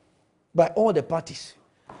signed by all the parties.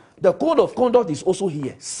 The code of conduct is also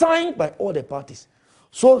here, signed by all the parties.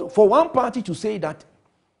 So for one party to say that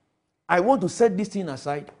I want to set this thing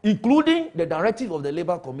aside, including the directive of the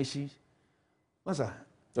Labour Commission, Master,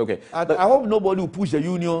 I hope nobody will push the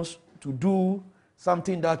unions to do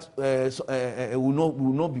something that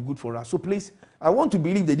will not be good for us. So please, I want to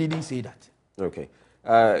believe they didn't say that. Okay.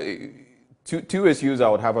 Two issues I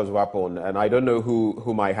would have us wrap on, and I don't know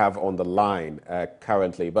whom I have on the line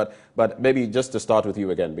currently, but maybe just to start with you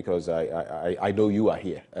again, because I know you are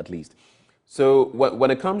here at least. So when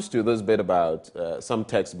it comes to this bit about some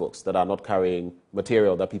textbooks that are not carrying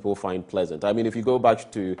material that people find pleasant, I mean, if you go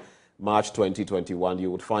back to March 2021, you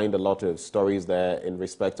would find a lot of stories there in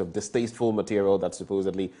respect of distasteful material that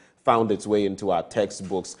supposedly found its way into our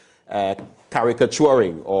textbooks,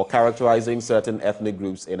 caricaturing or characterizing certain ethnic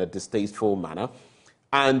groups in a distasteful manner,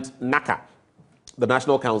 and NACA, the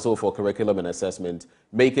National Council for Curriculum and Assessment,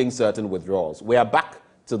 making certain withdrawals. We are back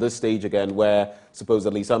to this stage again where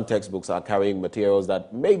supposedly some textbooks are carrying materials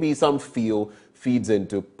that maybe some feel feeds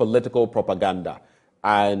into political propaganda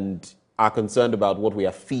and are concerned about what we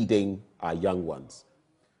are feeding our young ones.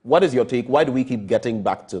 What is your take? Why do we keep getting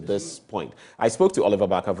back to this point? I spoke to Oliver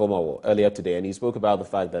Barker-Vormawor earlier today, and he spoke about the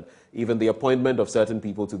fact that even the appointment of certain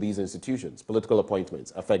people to these institutions, political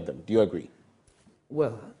appointments, affect them. Do you agree?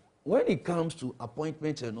 Well, when it comes to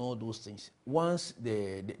appointments and all those things, once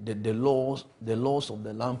the laws of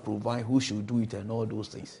the land provide who should do it and all those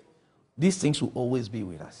things, these things will always be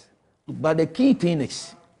with us. But the key thing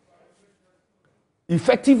is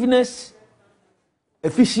effectiveness,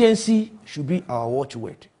 efficiency should be our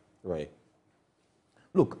watchword. Right.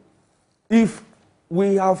 Look, if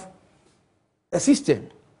we have a system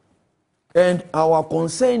and our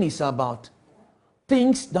concern is about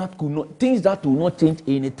things that will not change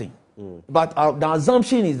anything, but the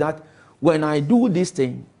assumption is that when I do this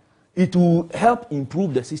thing, it will help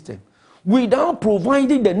improve the system without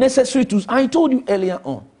providing the necessary tools. I told you earlier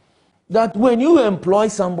on that when you employ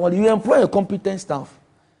somebody, you employ a competent staff.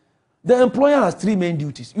 The employer has 3 main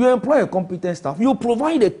duties. You employ a competent staff. You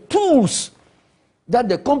provide the tools that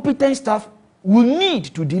the competent staff will need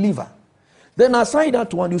to deliver. Then aside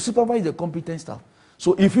that one, you supervise the competent staff.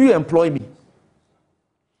 So if you employ me,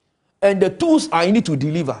 and the tools I need to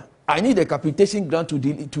deliver, I need a capitation grant to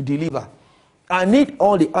deliver. I need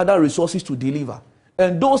all the other resources to deliver.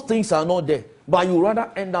 And those things are not there. But you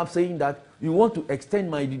rather end up saying that you want to extend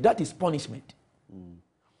my duty. That is punishment.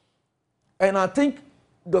 And I think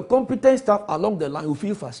the competent staff along the line will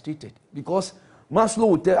feel frustrated because Maslow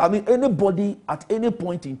will tell, anybody at any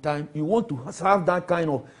point in time, you want to have that kind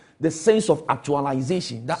of the sense of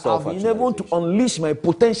actualization, that I've been able to unleash my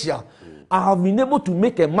potential I have been able to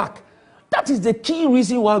make a mark. That is the key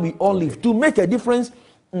reason why we all live, to make a difference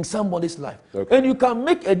in somebody's life. Okay. And you can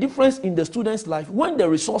make a difference in the student's life when the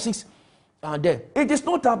resources are there. It is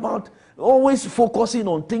not about always focusing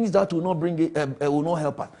on things that will not bring it, will not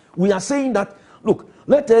help us. We are saying that, look,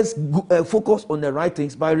 let us focus on the right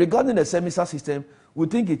things. But regarding the semester system, we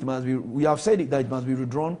think it must be, we have said that it must be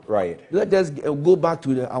withdrawn. Right. Let us go back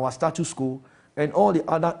to our status quo and all the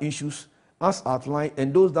other issues as outlined,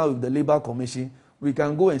 and those that with the Labour Commission, we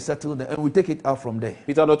can go and settle them, and we take it out from there.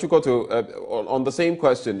 Peter Nochukoto, on the same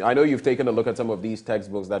question, I know you've taken a look at some of these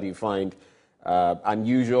textbooks that you find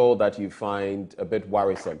unusual, that you find a bit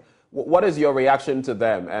worrisome. What is your reaction to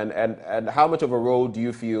them, and how much of a role do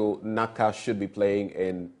you feel NACA should be playing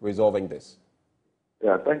in resolving this?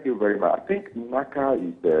 Yeah, thank you very much. I think NACA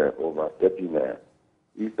is overstepping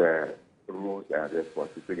its roles and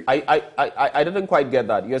responsibilities. I didn't quite get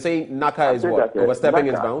that. You're saying NACA is what? Overstepping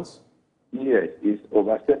its bounds? Yes, it's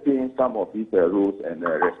overstepping some of its roles and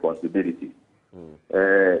responsibilities.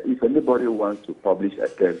 If anybody wants to publish a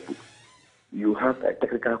textbook, you have a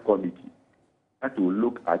technical committee that will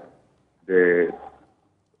look at the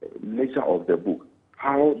nature of the book.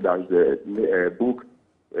 How does the book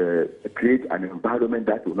create an environment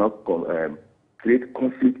that will not create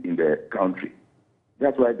conflict in the country?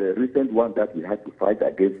 That's why the recent one that we had to fight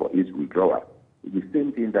against for its withdrawal is the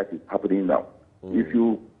same thing that is happening now. If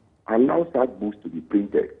you allow such books to be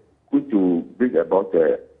printed, which will bring about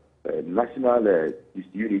national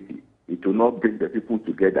disunity, it will not bring the people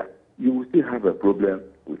together, you will still have a problem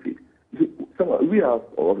with it. We have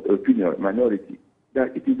of the opinion, minority,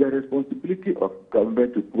 that it is the responsibility of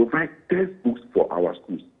government to provide textbooks for our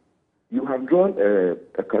schools. You have drawn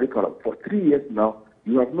a curriculum for 3 years now.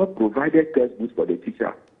 You have not provided textbooks for the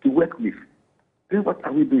teacher to work with. Then what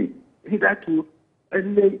are we doing?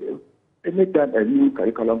 Anytime a new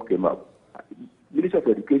curriculum came up, Ministry of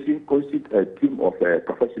Education constituted a team of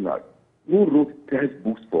professionals who wrote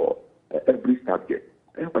textbooks for every subject.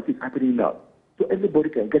 And what is happening now? So anybody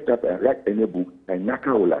can get up and write any book, and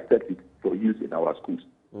NACA will accept it for use in our schools.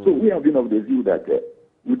 So we have been of the view that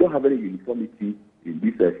we don't have any uniformity in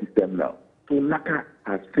this system now. So NACA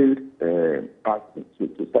has failed us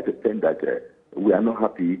to such a extent that we are not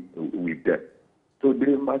happy with them. So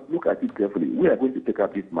they must look at it carefully. We are going to take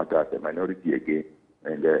up this matter as a minority again,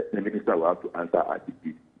 and the minister will have to answer as it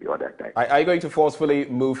is the other time. Are you going to forcefully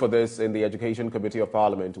move for this in the Education Committee of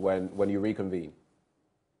Parliament when you reconvene?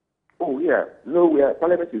 Oh, yeah. No,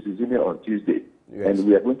 Parliament is resuming on Tuesday, and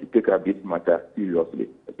we are going to take up this matter seriously,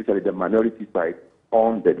 especially the minority side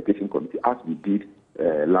on the Education Committee, as we did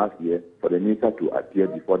last year, for the minister to appear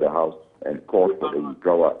before the House and call for the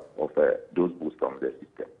withdrawal of those books from the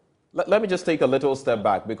system. Let me just take a little step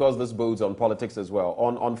back, because this bodes on politics as well.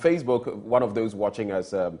 On Facebook, one of those watching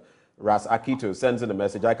us, Ras Akito, sends in a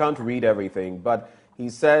message. I can't read everything, but he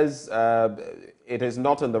says it is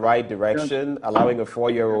not in the right direction, allowing a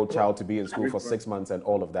 4-year-old child to be in school for 6 months and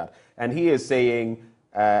all of that. And he is saying,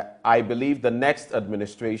 I believe the next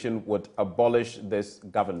administration would abolish this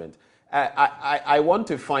government. I want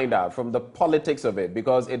to find out from the politics of it,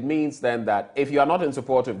 because it means then that if you are not in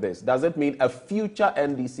support of this, does it mean a future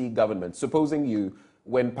NDC government, supposing you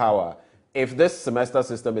win power, if this semester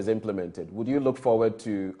system is implemented, would you look forward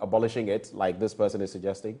to abolishing it like this person is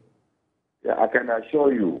suggesting? Yeah, I can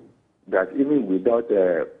assure you that even without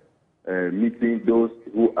meeting those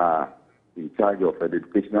who are in charge of the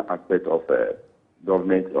educational aspect of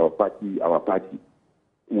government or our party,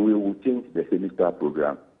 we will change the semester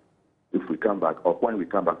program if we come back, or when we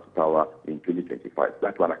come back to power in 2025.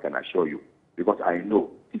 That's what I can assure you, because I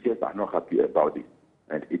know teachers are not happy about it,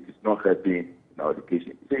 and it is not helping in our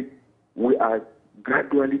education. See, we are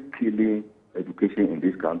gradually killing education in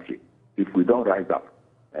this country if we don't rise up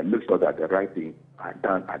and make sure that the right things are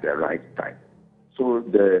done at the right time. So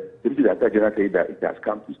the Deputy Director General said that it has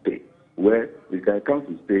come to stay, where it can come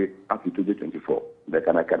to stay up to 2024. But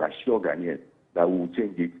I can assure Ghanaians that we will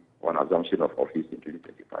change it on assumption of office in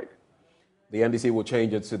 2025. The NDC will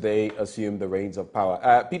change it so they assume the reins of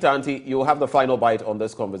power. Peter Anti, you'll have the final bite on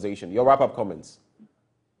this conversation. Your wrap-up comments.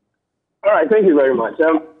 All right, thank you very much.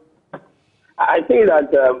 I think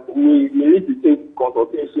that we need to take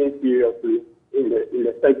consultation seriously in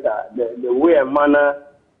the sector. The way and manner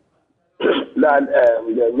that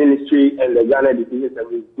the ministry and the Ghana Education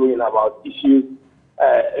Service is going about issues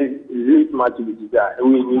leaves much to be desired.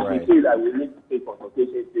 We see that we need to take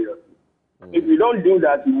consultation seriously. If we don't do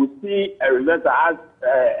that, you will see a reversal, as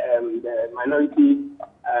the minority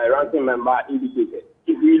ranking member indicated.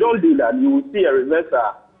 If we don't do that, you will see a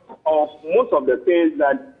reversal of most of the things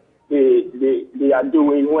that they are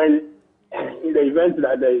doing when, in the event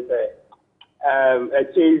that there is a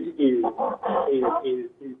change in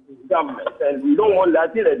government, and we don't want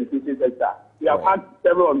that in the education sector. We have had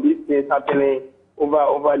several of these things happening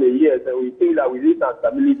over the years, and we think that we need some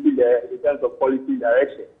stability there in terms of policy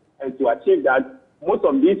direction. And to achieve that, most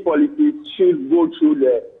of these policies should go through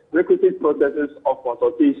the requisite processes of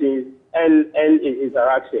consultation and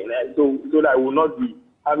interaction, and so that we will not be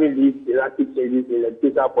having these erratic changes in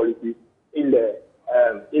educational policies in the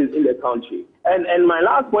country. And my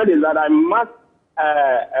last point is that I must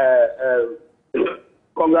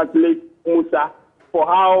congratulate Musa for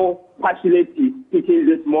how passionate he's speaking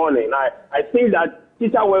this morning. I think that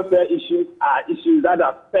teacher welfare issues are issues that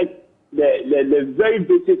affect the very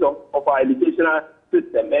basis of our educational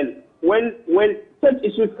system. And when such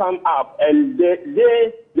issues come up and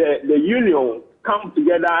the union come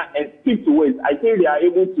together and speak to it, I think they are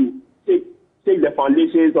able to take the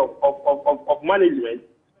foundations of management.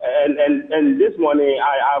 And this morning,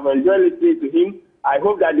 I have enjoyed listening to him. I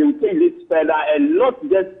hope that they will take this further and not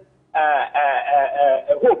just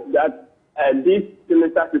hope that this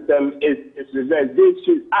semester system is reversed. They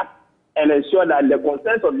should act and ensure that the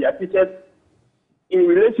concerns of their teachers in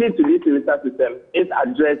relation to this semester system is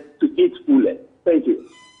addressed to its fullest. Thank you.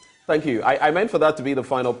 Thank you. I meant for that to be the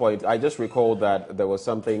final point. I just recalled that there was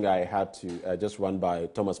something I had to just run by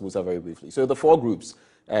Thomas Musa very briefly. So the four groups,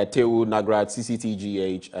 TEU, NAGRAT,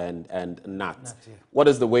 CCTGH, and NAT. What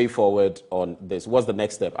is the way forward on this? What's the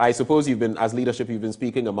next step? I suppose you've been, as leadership, you've been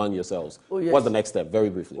speaking among yourselves. Oh, yes. What's the next step, very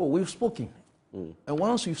briefly? Oh, we've spoken. And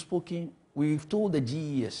once we've spoken, we've told the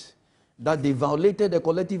GES that they violated the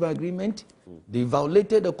collective agreement, they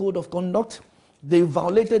violated the code of conduct, they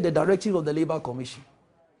violated the directive of the Labour Commission.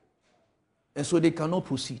 And so they cannot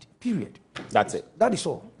proceed, period. That's it. That is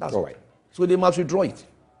all. That's all right. So they must withdraw it.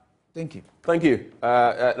 Thank you. Thank you.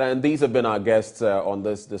 And these have been our guests on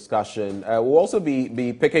this discussion. We'll also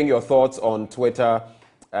be picking your thoughts on Twitter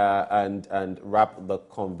and wrap the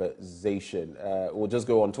conversation. We'll just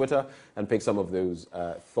go on Twitter and pick some of those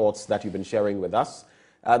thoughts that you've been sharing with us.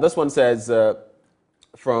 This one says,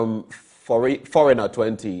 from Foreigner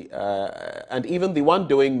 20, and even the one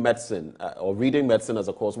doing medicine or reading medicine as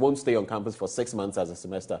a course won't stay on campus for 6 months as a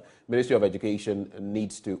semester. Ministry of Education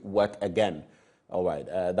needs to work again. All right,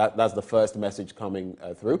 that's the first message coming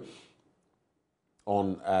through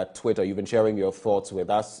on Twitter. You've been sharing your thoughts with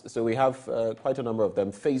us. So we have quite a number of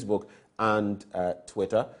them, Facebook and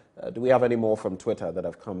Twitter. Do we have any more from Twitter that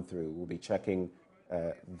have come through? We'll be checking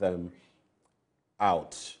them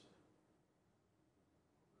out.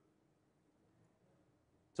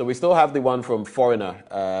 So we still have the one from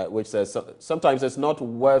Foreigner, which says, sometimes it's not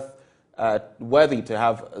worthy to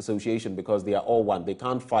have association because they are all one. They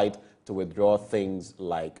can't fight to withdraw things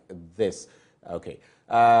like this. Okay.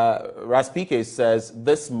 Raspike says,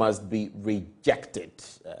 this must be rejected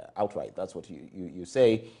outright. That's what you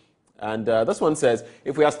say. And this one says,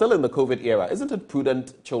 if we are still in the COVID era, isn't it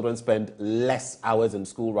prudent children spend less hours in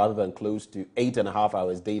school rather than close to 8.5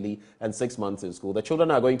 hours daily and 6 months in school? The children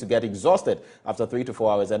are going to get exhausted after 3 to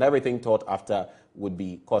 4 hours, and everything taught after would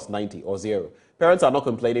be cost 90 or 0. Parents are not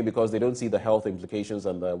complaining because they don't see the health implications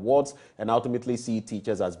and the wards, and ultimately see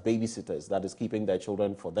teachers as babysitters, that is keeping their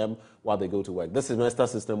children for them while they go to work. This semester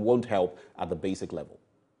system won't help at the basic level.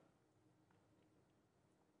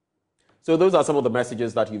 So those are some of the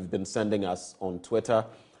messages that you've been sending us on Twitter.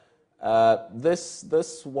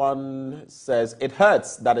 This one says, it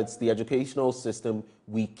hurts that it's the educational system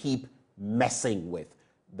we keep messing with.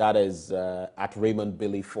 That is at Raymond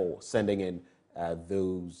Billy 4, sending in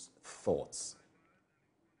those thoughts.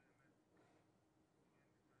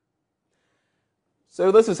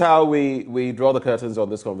 So this is how we draw the curtains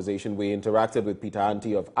on this conversation. We interacted with Peter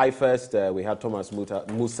Anti of IFEST. We had Thomas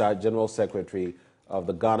Musa, General Secretary of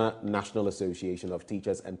the Ghana National Association of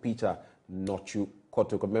Teachers, and Peter Nochu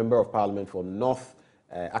Kotuk, a Member of Parliament for North,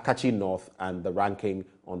 Akachi North, and the ranking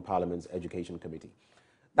on Parliament's Education Committee.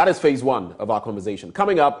 That is phase one of our conversation.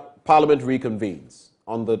 Coming up, Parliament reconvenes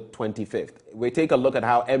on the 25th. We take a look at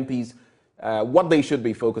how MPs, what they should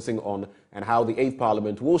be focusing on, and how the 8th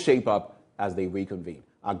Parliament will shape up as they reconvene.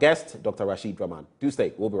 Our guest, Dr. Rashid Draman. Do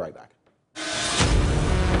stay. We'll be right back.